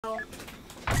So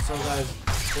guys,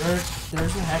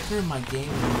 there's a hacker in my game.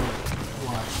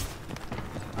 Watch.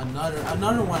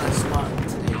 Another one I spotted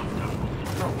today.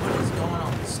 Bro, what is going on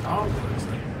with Star Wars?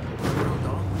 Like, bro,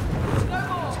 dog. What is going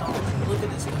on with Star Wars? Look at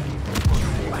this guy.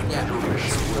 Yeah, this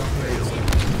is real crazy.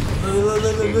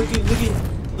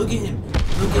 Look at him.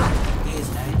 He is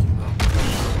hacking, bro.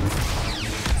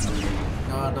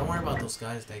 No, don't worry about those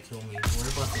guys that kill me. Worry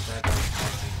about the guy that's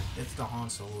hacking. It's the Han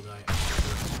Solo guy.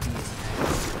 He is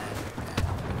hacking.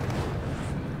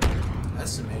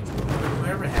 That's the major.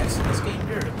 Whoever hacks in this game,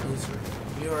 you're a loser.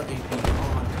 You are a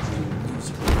beyond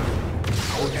loser.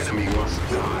 Our enemy must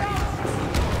die.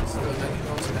 So I can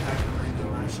go to the hacker right now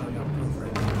and I'll show y'all proof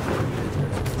right now.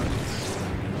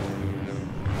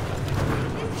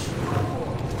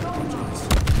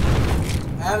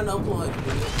 I haven't uploaded a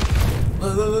video.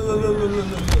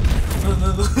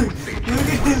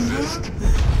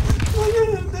 Look at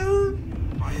him, dude.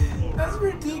 That's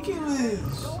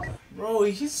ridiculous. Bro,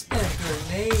 he spent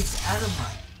grenades out of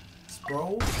my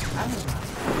bro. Out of my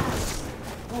ass.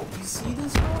 Bro, you see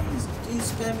this, bro?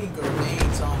 He's spamming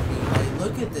grenades on me. Like,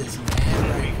 look at this man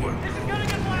right here, bro.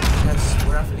 I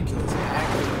swear I'm gonna kill this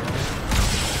hacker, bro.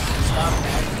 Stop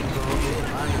hacking, bro. Get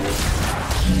lying.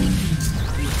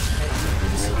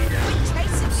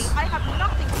 Basically, I have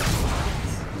nothing to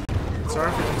do.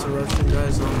 Sorry for interrupting,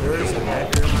 guys. There is a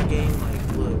hacker in my game. Like,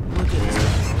 look at this.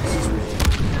 This is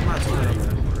ridiculous. I'm not talking about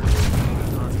that.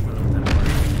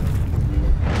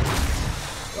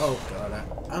 Oh god,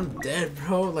 I'm dead,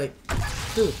 bro. Like,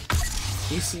 dude,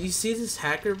 you see this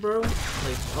hacker, bro?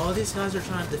 Like, all these guys are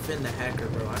trying to defend the hacker,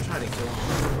 bro. I tried to kill him.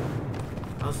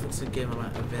 I was supposed to give him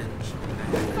an revenge.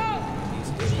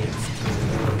 These idiots.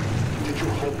 Did you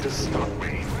hope to stop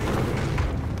me?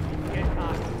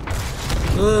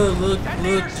 Look,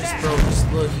 just bro, just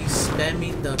look. He's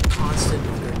spamming the constant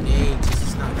grenades. This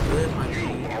is not good, my dude.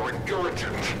 You are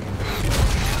irritant.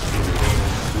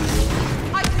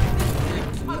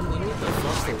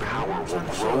 I'm trying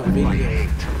to show a An video.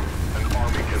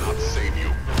 army cannot save you.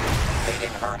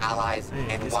 Leading her allies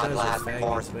in one last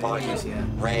forced push.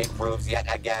 Ray proves yet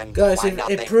again Guys, why it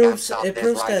nothing proves can stop that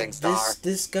this rising star.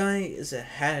 this guy is a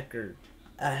hacker.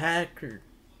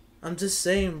 I'm just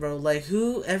saying, bro. Like,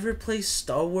 whoever plays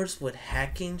Star Wars with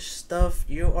hacking stuff,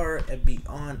 you are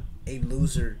beyond a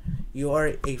loser. You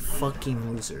are a fucking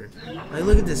loser. Like,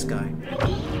 look at this guy.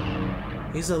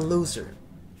 He's a loser.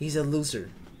 He's a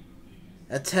loser.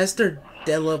 A tester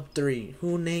Delub 3.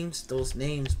 Who names those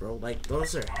names, bro? Like,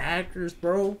 those are hackers,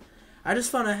 bro. I just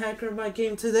found a hacker in my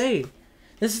game today.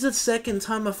 This is the second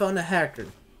time I found a hacker.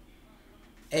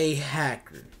 A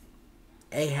hacker.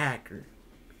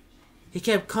 He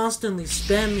kept constantly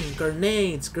spamming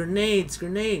grenades.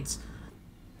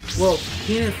 Well,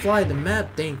 he didn't fly the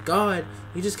map, thank God.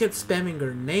 He just kept spamming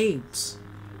grenades.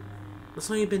 That's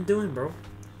what you've been doing, bro.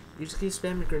 You just keep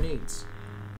spamming grenades.